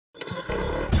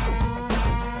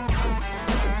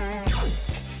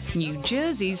New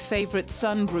Jersey's favourite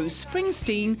son, Bruce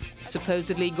Springsteen,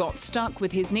 supposedly got stuck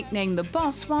with his nickname The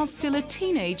Boss while still a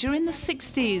teenager in the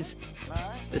 60s.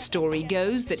 The story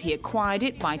goes that he acquired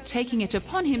it by taking it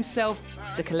upon himself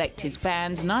to collect his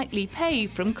band's nightly pay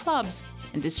from clubs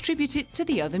and distribute it to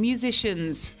the other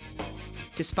musicians.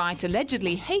 Despite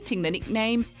allegedly hating the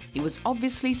nickname, he was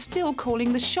obviously still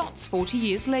calling the shots 40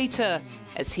 years later,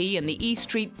 as he and the E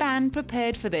Street Band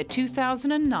prepared for their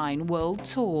 2009 world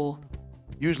tour.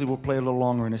 Usually we'll play a little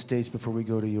longer in the States before we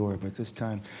go to Europe, but this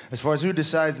time, as far as who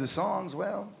decides the songs,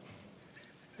 well,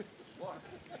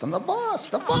 the boss.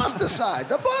 The boss decides.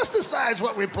 The boss decides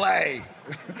what we play.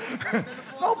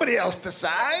 Nobody else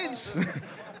decides.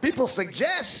 People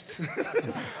suggest,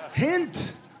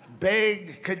 hint,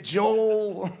 beg,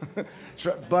 cajole,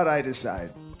 but I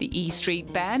decide. The E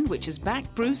Street Band, which has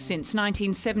backed Bruce since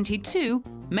 1972,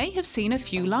 may have seen a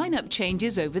few lineup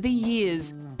changes over the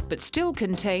years, but still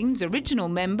contains original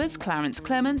members Clarence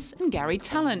Clements and Gary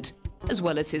Talent, as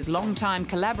well as his longtime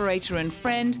collaborator and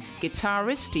friend,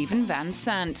 guitarist Stephen Van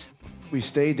Sant. We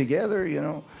stayed together, you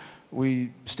know.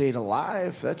 We stayed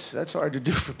alive. That's hard to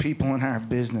do for people in our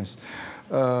business.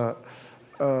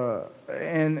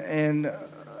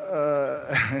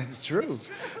 It's true,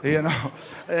 you know.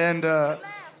 And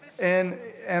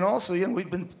also, you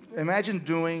know, imagine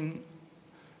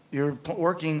you're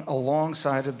working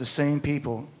alongside of the same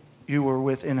people you were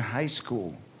with in high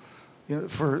school, you know,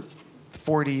 for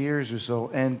 40 years or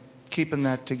so, and keeping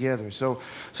that together. So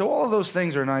all of those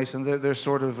things are nice, and they're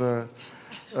sort of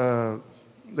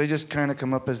they just kind of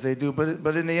come up as they do.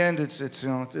 But in the end, it's you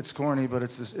know, it's corny, but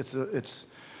it's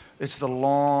the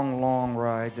long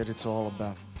ride that it's all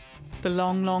about. The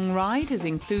long ride has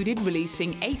included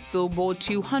releasing 8 Billboard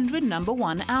 200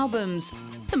 #1 albums,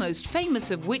 the most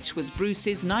famous of which was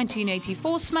Bruce's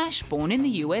 1984 smash Born in the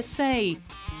USA,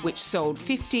 which sold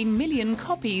 15 million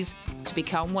copies to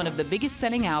become one of the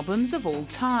biggest-selling albums of all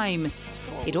time.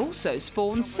 It also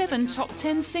spawned 7 top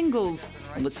 10 singles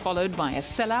and was followed by a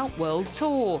sellout world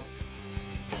tour.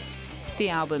 The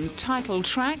album's title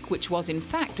track, which was in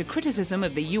fact a criticism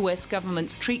of the US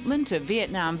government's treatment of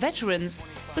Vietnam veterans,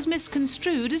 was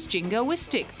misconstrued as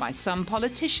jingoistic by some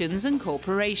politicians and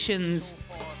corporations.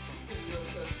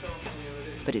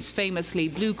 But his famously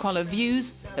blue-collar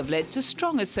views have led to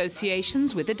strong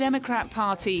associations with the Democrat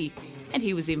Party, and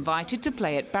he was invited to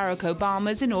play at Barack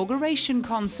Obama's inauguration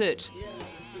concert.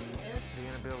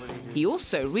 He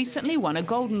also recently won a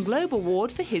Golden Globe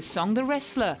Award for his song The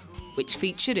Wrestler, which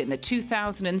featured in the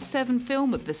 2007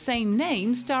 film of the same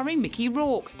name starring Mickey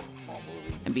Rourke.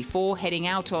 And before heading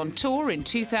out on tour in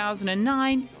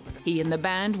 2009, he and the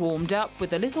band warmed up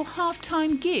with a little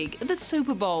halftime gig at the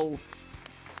Super Bowl.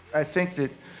 I think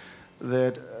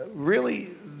that really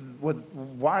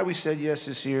why we said yes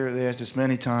this year, they asked us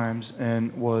many times,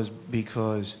 and was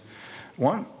because,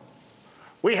 one,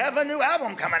 we have a new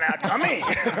album coming out, Tommy.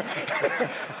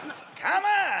 Come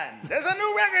on, there's a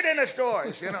new record in the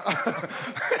stores, you know.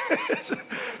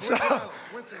 So,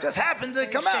 just happened to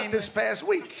come out this past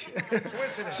week.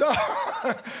 So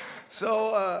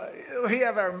we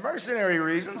have our mercenary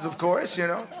reasons, of course, you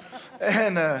know,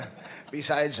 and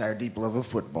besides our deep love of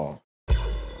football.